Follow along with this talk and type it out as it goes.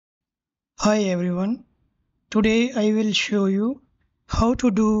Hi everyone, today I will show you how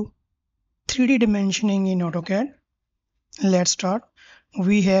to do 3D dimensioning in AutoCAD. Let's start.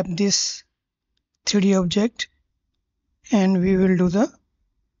 We have this 3D object and we will do the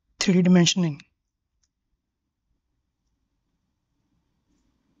 3D dimensioning.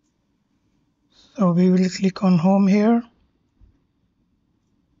 So we will click on home here.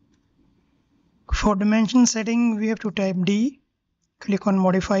 For dimension setting we have to type D, click on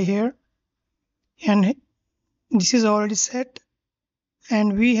modify here, and this is already set.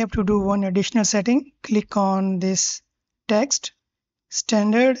 And we have to do one additional setting. Click on this text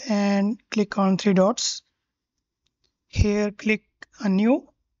standard and click on three dots. Here click a new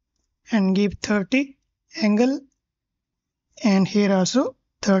and give 30 angle, and here also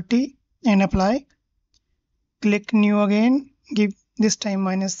 30 and apply. Click new again, give this time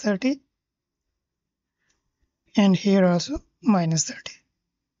minus 30, and here also minus 30.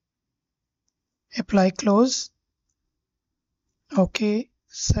 Apply, close. OK,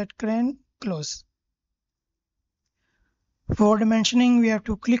 set crane, close. For dimensioning we have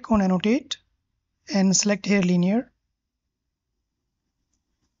to click on annotate and select here linear.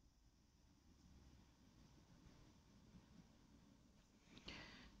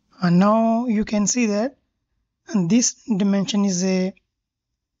 And now you can see that this dimension is a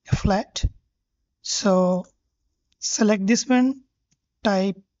flat. So select this one,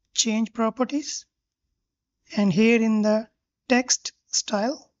 type change properties, and here in the text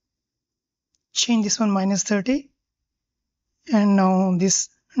style change this one minus 30, and now this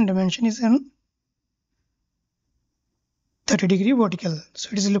dimension is in 30-degree vertical, so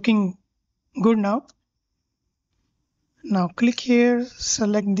it is looking good now. Now click here,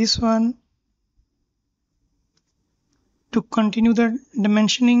 select this one. To continue the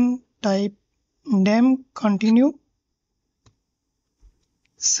dimensioning, type dem continue,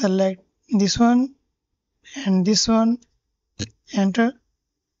 select this one and this one, enter.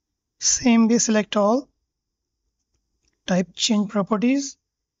 Same way select all, type change properties,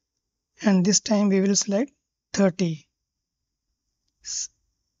 and this time we will select 30.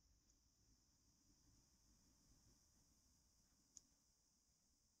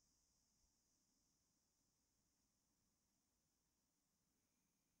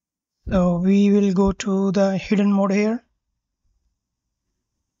 So we will go to the hidden mode here.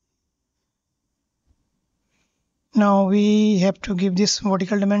 Now we have to give this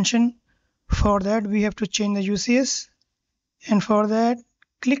vertical dimension. For that we have to change the UCS, and for that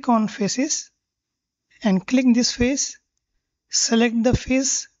click on faces and click this face. Select the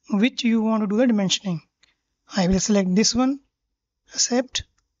face which you want to do the dimensioning. I will select this one, accept,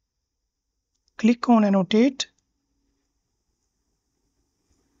 click on annotate.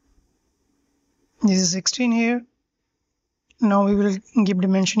 This is 16 here. Now we will give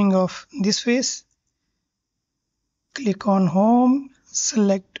dimensioning of this face. Click on home,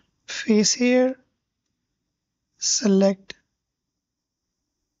 select face here, select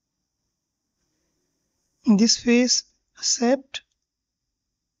this face, accept,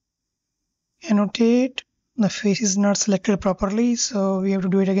 annotate. The face is not selected properly, so we have to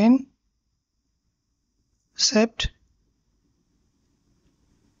do it again. Accept,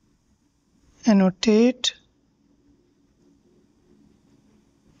 annotate.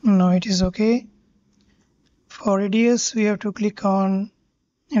 Now it is okay. For radius we have to click on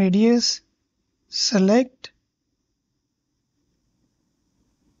radius, select,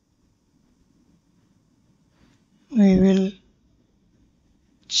 we will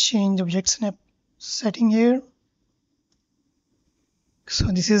change object snap setting here. So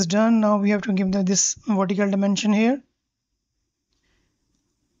this is done. Now we have to give this vertical dimension here.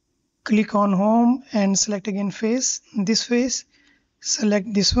 Click on home and select again face, this face,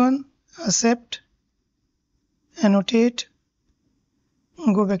 select this one, accept, annotate,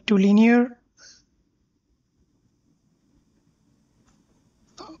 go back to linear,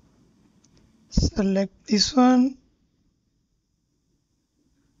 select this one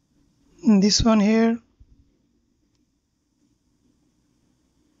here,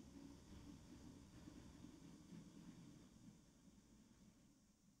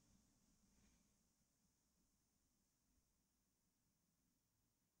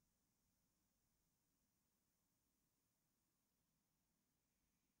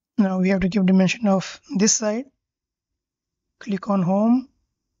 now we have to give dimension of this side. Click on home,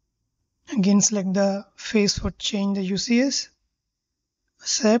 again select the face for change the UCS,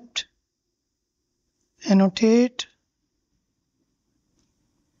 accept, annotate,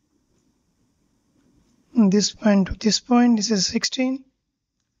 this point to this point, this is 16.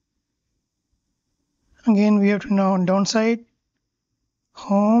 Again we have to now downside,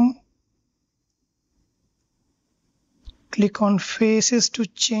 home, Click on faces to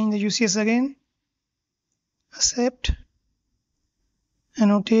change the UCS again. Accept.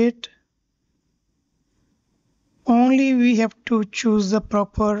 Annotate. Only we have to choose the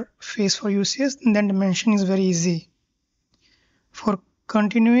proper face for UCS, and then dimension is very easy. For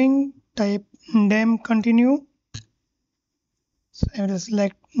continuing, type dem continue. So I will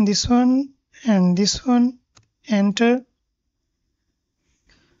select this one and this one, enter.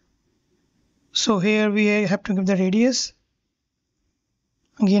 So here we have to give the radius.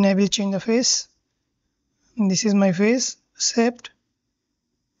 Again I will change the face. This is my face. Accept,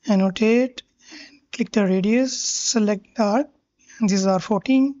 annotate, and click the radius, select the arc, and these are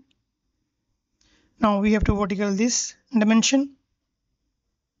 14. Now we have to vertical this dimension.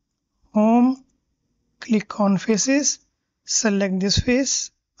 Home, click on faces, select this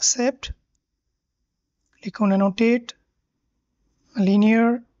face, accept, click on annotate,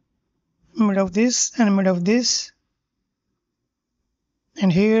 linear, mid of this and mid of this,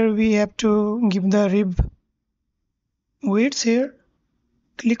 and here we have to give the rib width here.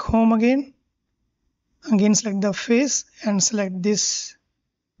 Click home again select the face and select this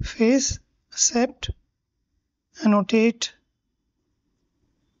face, accept, annotate.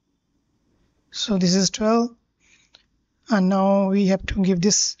 So this is 12, and now we have to give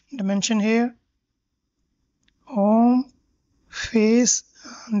this dimension here. Home, face,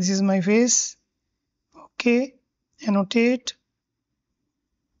 this is my face. Okay, annotate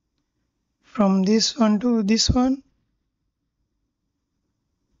from this one to this one.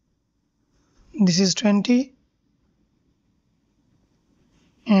 This is 20,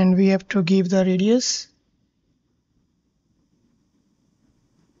 and we have to give the radius.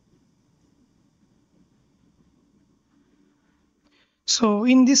 So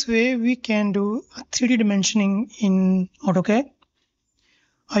in this way we can do 3D dimensioning in AutoCAD.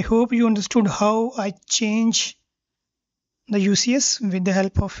 I hope you understood how I change the UCS with the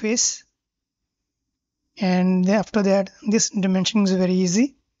help of face, and after that this dimensioning is very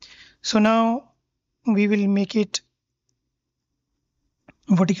easy. So now we will make it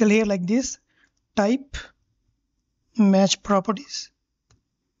vertical here like this. Type, match properties,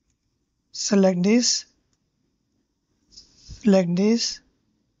 select this, select this.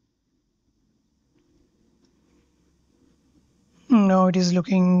 Now it is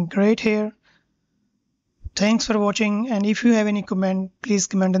looking great here. Thanks for watching, and if you have any comment, please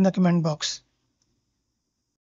comment in the comment box.